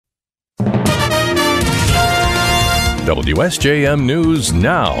WSJM News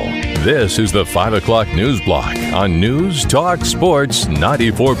Now. This is the 5 o'clock news block on News Talk Sports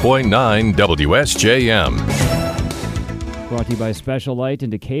 94.9 WSJM. Brought to you by Special Light in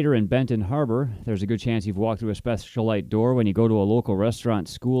Decatur and Benton Harbor. There's a good chance you've walked through a Special Light door when you go to a local restaurant,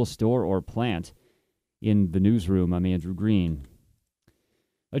 school, store, or plant. In the newsroom, I'm Andrew Green.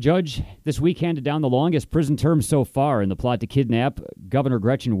 A judge this week handed down the longest prison term so far in the plot to kidnap Governor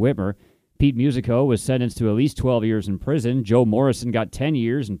Gretchen Whitmer. Pete Musico was sentenced to at least 12 years in prison. Joe Morrison got 10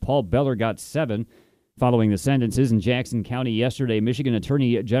 years and Paul Beller got 7. Following the sentences in Jackson County yesterday, Michigan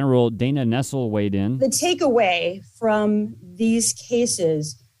Attorney General Dana Nessel weighed in. The takeaway from these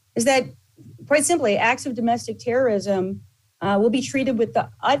cases is that, quite simply, acts of domestic terrorism will be treated with the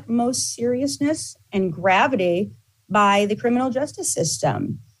utmost seriousness and gravity by the criminal justice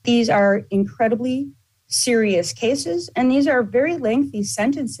system. These are incredibly serious cases, and these are very lengthy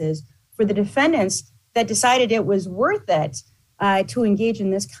sentences for the defendants that decided it was worth it to engage in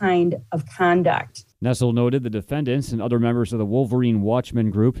this kind of conduct. Nessel noted the defendants and other members of the Wolverine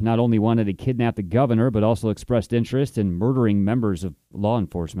Watchman group not only wanted to kidnap the governor, but also expressed interest in murdering members of law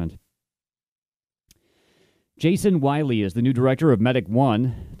enforcement. Jason Wiley is the new director of Medic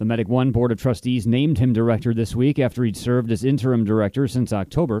One. The Medic One Board of Trustees named him director this week after he'd served as interim director since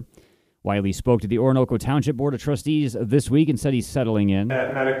October. Wiley spoke to the Orinoco Township Board of Trustees this week and said he's settling in.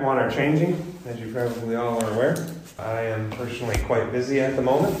 At Medic One are changing, as you probably all are aware. I am personally quite busy at the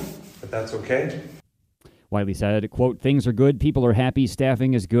moment, but that's okay. Wiley said, quote, "Things are good, people are happy,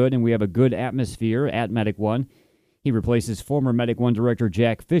 staffing is good, and we have a good atmosphere at Medic One." He replaces former Medic One director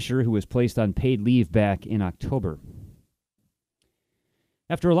Jack Fisher, who was placed on paid leave back in October.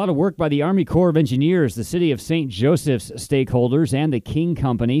 After a lot of work by the Army Corps of Engineers, the City of St. Joseph's stakeholders, and the King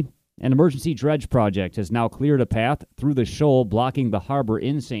Company, an emergency dredge project has now cleared a path through the shoal blocking the harbor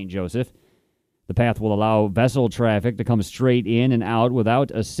in St. Joseph. The path will allow vessel traffic to come straight in and out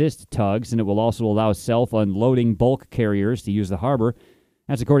without assist tugs, and it will also allow self-unloading bulk carriers to use the harbor.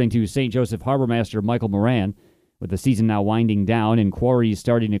 That's according to St. Joseph Harbor Master Michael Moran. With the season now winding down and quarries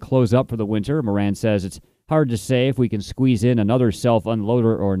starting to close up for the winter, Moran says it's hard to say if we can squeeze in another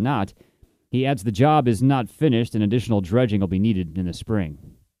self-unloader or not. He adds the job is not finished and additional dredging will be needed in the spring.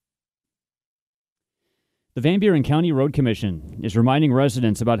 The Van Buren County Road Commission is reminding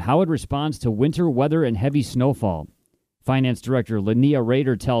residents about how it responds to winter weather and heavy snowfall. Finance Director Linnea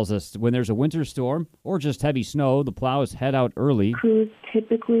Rader tells us when there's a winter storm or just heavy snow, the plows head out early. Crews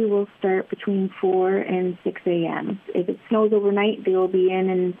typically will start between 4 and 6 a.m. If it snows overnight, they will be in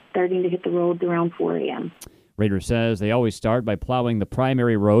and starting to hit the roads around 4 a.m. Rader says they always start by plowing the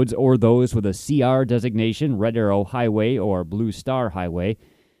primary roads or those with a CR designation, Red Arrow Highway or Blue Star Highway.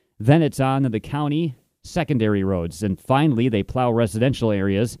 Then it's on to the county secondary roads, and finally they plow residential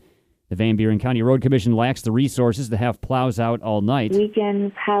areas. The Van Buren County Road Commission lacks the resources to have plows out all night.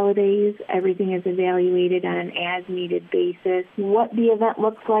 Weekends, holidays, everything is evaluated on an as-needed basis. What the event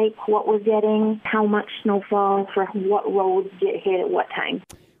looks like, what we're getting, how much snowfall for what roads get hit at what time.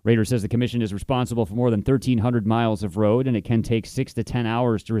 Rader says the commission is responsible for more than 1,300 miles of road, and it can take 6 to 10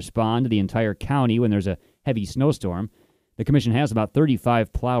 hours to respond to the entire county when there's a heavy snowstorm. The commission has about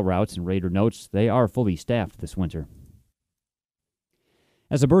 35 plow routes, and Rader notes they are fully staffed this winter.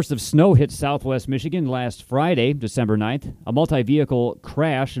 As a burst of snow hit southwest Michigan last Friday, December 9th, a multi-vehicle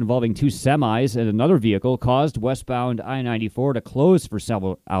crash involving 2 semis and another vehicle caused westbound I-94 to close for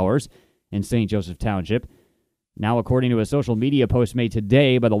several hours in St. Joseph Township. Now, according to a social media post made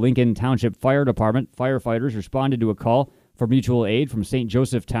today by the Lincoln Township Fire Department, firefighters responded to a call for mutual aid from St.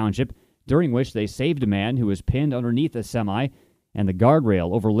 Joseph Township, during which they saved a man who was pinned underneath a semi and the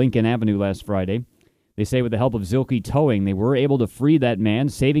guardrail over Lincoln Avenue last Friday. They say with the help of Zilke Towing, they were able to free that man,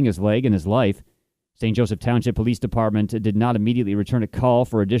 saving his leg and his life. St. Joseph Township Police Department did not immediately return a call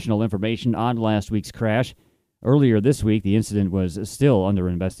for additional information on last week's crash. Earlier this week, the incident was still under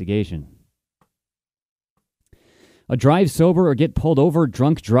investigation. A drive sober or get pulled over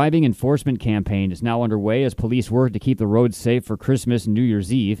drunk driving enforcement campaign is now underway as police work to keep the roads safe for Christmas and New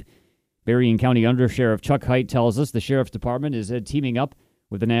Year's Eve. Berrien County Undersheriff Chuck Height tells us the Sheriff's Department is teaming up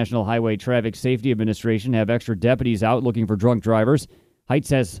with the National Highway Traffic Safety Administration to have extra deputies out looking for drunk drivers. Height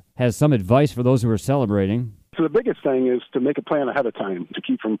says has some advice for those who are celebrating. So the biggest thing is to make a plan ahead of time to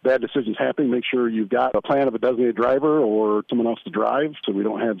keep from bad decisions happening. Make sure you've got a plan of a designated driver or someone else to drive so we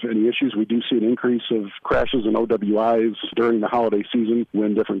don't have any issues. We do see an increase of crashes and OWIs during the holiday season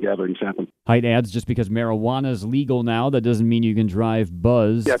when different gatherings happen. Height adds just because marijuana is legal now, that doesn't mean you can drive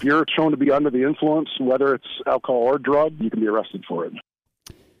buzzed. Yeah, if you're shown to be under the influence, whether it's alcohol or drug, you can be arrested for it.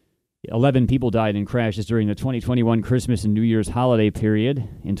 11 people died in crashes during the 2021 Christmas and New Year's holiday period.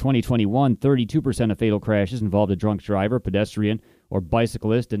 In 2021, 32% of fatal crashes involved a drunk driver, pedestrian, or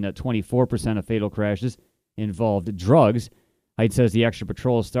bicyclist, and 24% of fatal crashes involved drugs. Haidt says the extra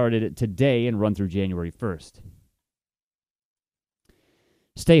patrols started today and run through January 1st.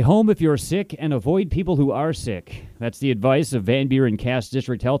 Stay home if you're sick and avoid people who are sick. That's the advice of Van Buren Cass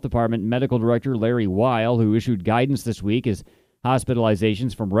District Health Department Medical Director Larry Weil, who issued guidance this week as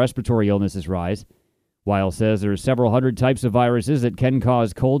hospitalizations from respiratory illnesses rise. Weil says there are several hundred types of viruses that can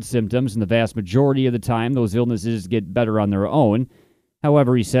cause cold symptoms, and the vast majority of the time those illnesses get better on their own.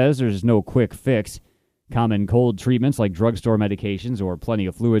 However, he says there's no quick fix. Common cold treatments like drugstore medications or plenty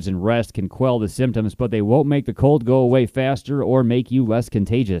of fluids and rest can quell the symptoms, but they won't make the cold go away faster or make you less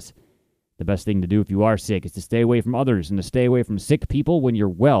contagious. The best thing to do if you are sick is to stay away from others and to stay away from sick people when you're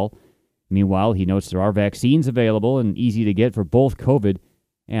well. Meanwhile, he notes there are vaccines available and easy to get for both COVID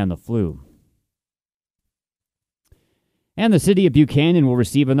and the flu. And the city of Buchanan will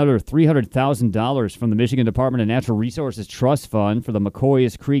receive another $300,000 from the Michigan Department of Natural Resources Trust Fund for the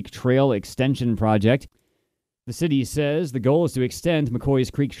McCoy's Creek Trail Extension Project. The city says the goal is to extend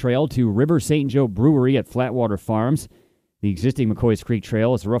McCoy's Creek Trail to River St. Joe Brewery at Flatwater Farms. The existing McCoy's Creek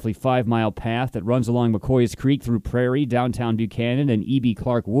Trail is a roughly 5-mile path that runs along McCoy's Creek through Prairie, downtown Buchanan, and E.B.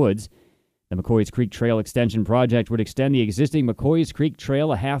 Clark Woods. The McCoy's Creek Trail Extension Project would extend the existing McCoy's Creek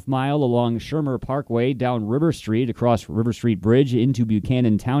Trail a half-mile along Shermer Parkway down River Street across River Street Bridge into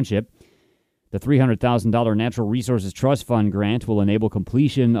Buchanan Township. The $300,000 Natural Resources Trust Fund grant will enable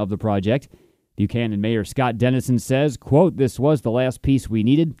completion of the project. Buchanan Mayor Scott Dennison says, quote, "This was the last piece we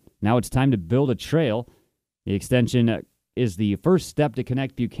needed. Now it's time to build a trail." The extension is the first step to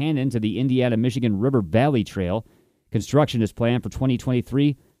connect Buchanan to the Indiana-Michigan River Valley Trail. Construction is planned for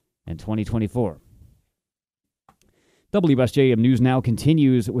 2023 and 2024. WSJM News Now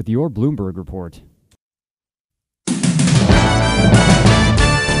continues with your Bloomberg report.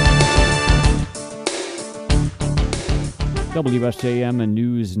 WSJM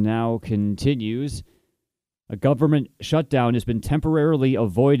News Now continues. A government shutdown has been temporarily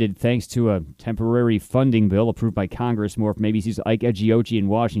avoided thanks to a temporary funding bill approved by Congress. More from ABC's Ike Egiocchi in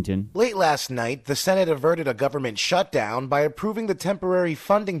Washington. Late last night, the Senate averted a government shutdown by approving the temporary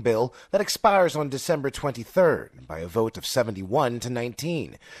funding bill that expires on December 23rd by a vote of 71 to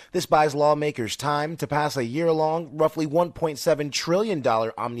 19. This buys lawmakers time to pass a year-long, roughly $1.7 trillion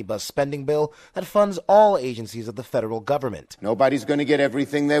omnibus spending bill that funds all agencies of the federal government. Nobody's going to get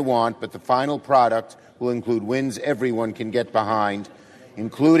everything they want, but the final product will include wins everyone can get behind,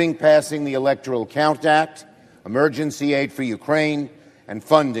 including passing the Electoral Count Act, emergency aid for Ukraine, and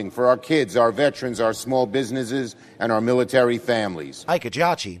funding for our kids, our veterans, our small businesses, and our military families. Ike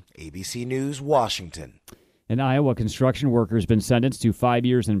Egiocchi, ABC News, Washington. An Iowa construction worker has been sentenced to 5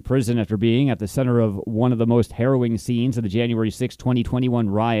 years in prison after being at the center of one of the most harrowing scenes of the January 6, 2021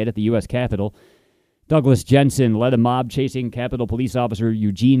 riot at the U.S. Capitol. Douglas Jensen led a mob chasing Capitol Police Officer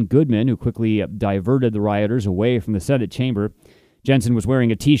Eugene Goodman, who quickly diverted the rioters away from the Senate chamber. Jensen was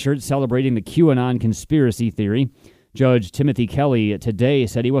wearing a T-shirt celebrating the QAnon conspiracy theory. Judge Timothy Kelly today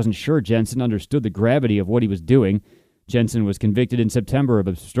said he wasn't sure Jensen understood the gravity of what he was doing. Jensen was convicted in September of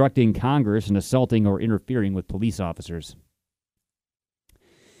obstructing Congress and assaulting or interfering with police officers.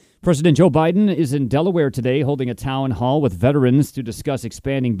 President Joe Biden is in Delaware today holding a town hall with veterans to discuss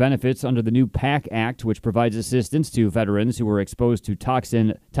expanding benefits under the new PACT Act, which provides assistance to veterans who were exposed to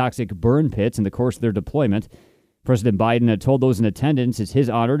toxic burn pits in the course of their deployment. President Biden had told those in attendance it's his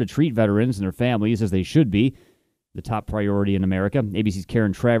honor to treat veterans and their families as they should be, the top priority in America. ABC's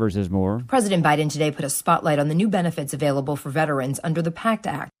Karen Travers has more. President Biden today put a spotlight on the new benefits available for veterans under the PACT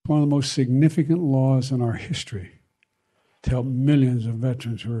Act. One of the most significant laws in our history to help millions of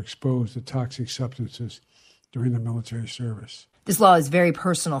veterans who are exposed to toxic substances during their military service. This law is very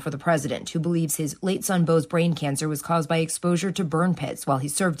personal for the president, who believes his late son Beau's brain cancer was caused by exposure to burn pits while he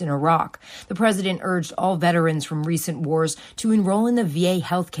served in Iraq. The president urged all veterans from recent wars to enroll in the VA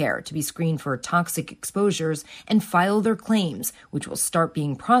health care to be screened for toxic exposures and file their claims, which will start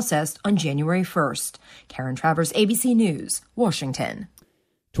being processed on January 1st. Karen Travers, ABC News, Washington.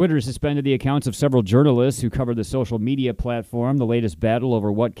 Twitter suspended the accounts of several journalists who covered the social media platform, the latest battle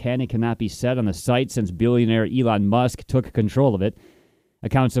over what can and cannot be said on the site since billionaire Elon Musk took control of it.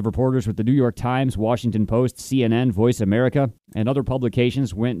 Accounts of reporters with the New York Times, Washington Post, CNN, Voice America, and other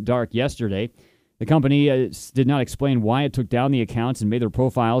publications went dark yesterday. The company did not explain why it took down the accounts and made their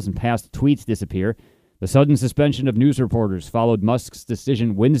profiles and past tweets disappear. The sudden suspension of news reporters followed Musk's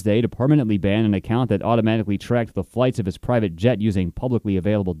decision Wednesday to permanently ban an account that automatically tracked the flights of his private jet using publicly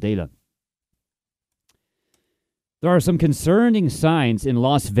available data. There are some concerning signs in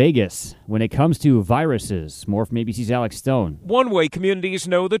Las Vegas when it comes to viruses. More from ABC's Alex Stone. One way communities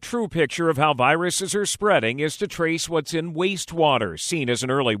know the true picture of how viruses are spreading is to trace what's in wastewater, seen as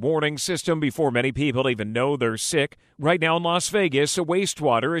an early warning system before many people even know they're sick. Right now in Las Vegas, a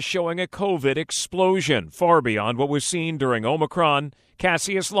wastewater is showing a COVID explosion, far beyond what was seen during Omicron.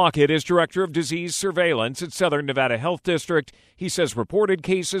 Cassius Lockett is director of disease surveillance at Southern Nevada Health District. He says reported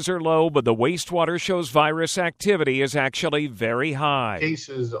cases are low, but the wastewater shows virus activity is actually very high.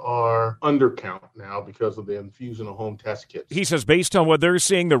 Cases are undercount now because of the infusion of home test kits. He says based on what they're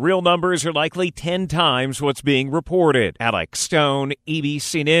seeing, the real numbers are likely 10 times what's being reported. Alex Stone,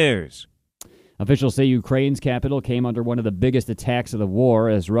 ABC News. Officials say Ukraine's capital came under one of the biggest attacks of the war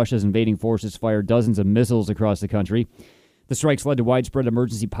as Russia's invading forces fired dozens of missiles across the country. The strikes led to widespread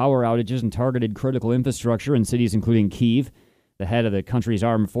emergency power outages and targeted critical infrastructure in cities including Kyiv. The head of the country's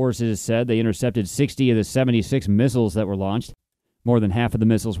armed forces said they intercepted 60 of the 76 missiles that were launched. More than half of the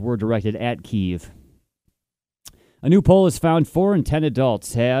missiles were directed at Kyiv. A new poll has found 4 in 10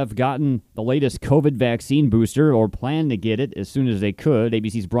 adults have gotten the latest COVID vaccine booster or plan to get it as soon as they could.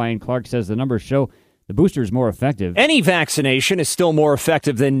 ABC's Brian Clark says the numbers show the booster is more effective. Any vaccination is still more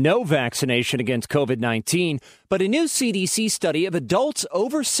effective than no vaccination against COVID-19, but a new CDC study of adults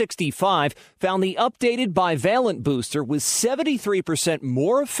over 65 found the updated bivalent booster was 73%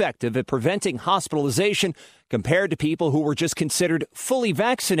 more effective at preventing hospitalization compared to people who were just considered fully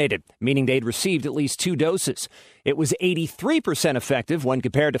vaccinated, meaning they'd received at least 2 doses. It was 83% effective when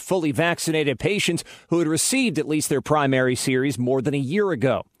compared to fully vaccinated patients who had received at least their primary series more than a year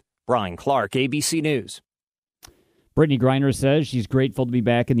ago. Brian Clark, ABC News. Brittany Griner says she's grateful to be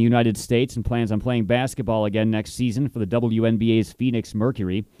back in the United States and plans on playing basketball again next season for the WNBA's Phoenix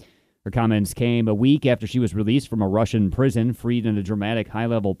Mercury. Her comments came a week after she was released from a Russian prison, freed in a dramatic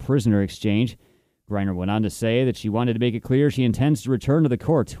high-level prisoner exchange. Griner went on to say that she wanted to make it clear she intends to return to the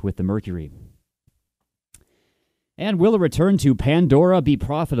court with the Mercury. And will a return to Pandora be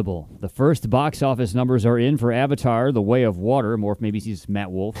profitable? The first box office numbers are in for Avatar, The Way of Water. More from ABC's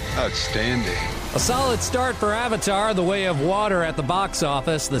Matt Wolf. Outstanding. A solid start for Avatar, The Way of Water at the box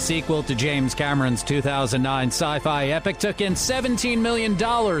office. The sequel to James Cameron's 2009 sci-fi epic took in $17 million in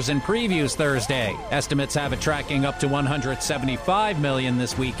previews Thursday. Estimates have it tracking up to $175 million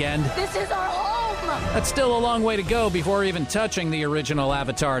this weekend. This is our home! That's still a long way to go before even touching the original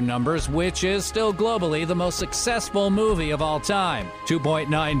Avatar numbers, which is still globally the most successful movie of all time.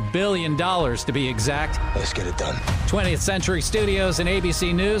 $2.9 billion to be exact. Let's get it done. 20th Century Studios and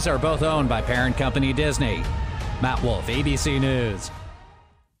ABC News are both owned by parent company Disney. Matt Wolf, ABC News.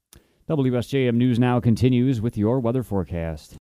 WSJM News Now continues with your weather forecast.